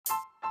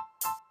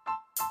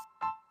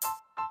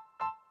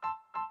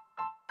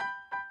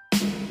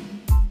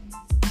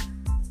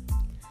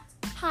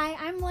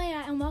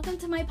and welcome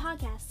to my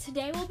podcast.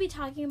 Today we'll be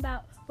talking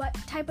about what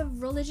type of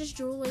religious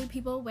jewelry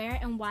people wear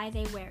and why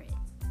they wear it.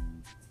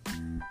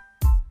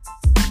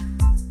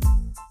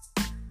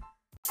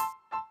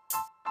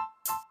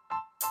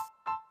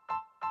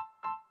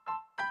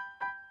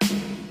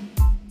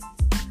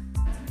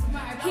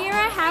 Here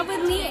I have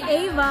with me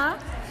Ava,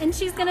 and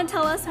she's going to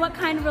tell us what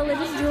kind of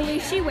religious jewelry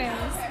she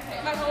wears.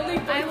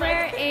 I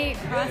wear a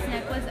cross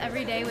necklace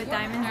every day with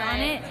diamonds on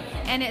it,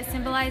 and it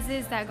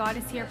symbolizes that God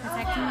is here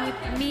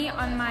protecting me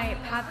on my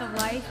path of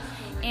life,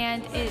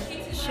 and it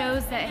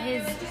shows that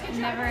His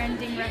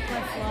never-ending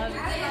reckless love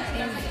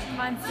is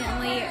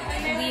constantly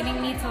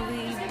leading me to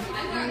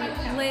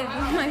live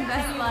my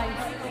best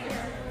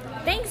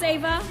life. Thanks,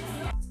 Ava.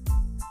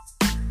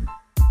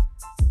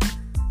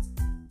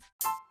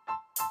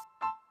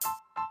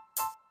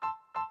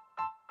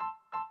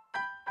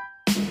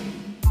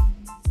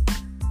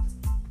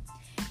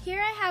 Here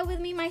I have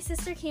with me my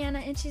sister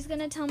Kiana, and she's going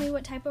to tell me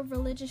what type of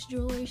religious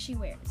jewelry she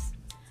wears.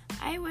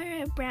 I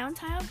wear a brown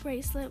tile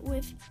bracelet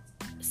with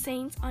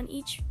saints on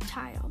each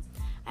tile.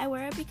 I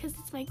wear it because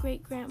it's my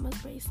great-grandma's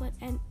bracelet,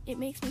 and it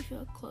makes me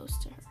feel close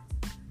to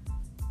her.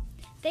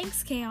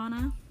 Thanks,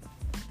 Kiana.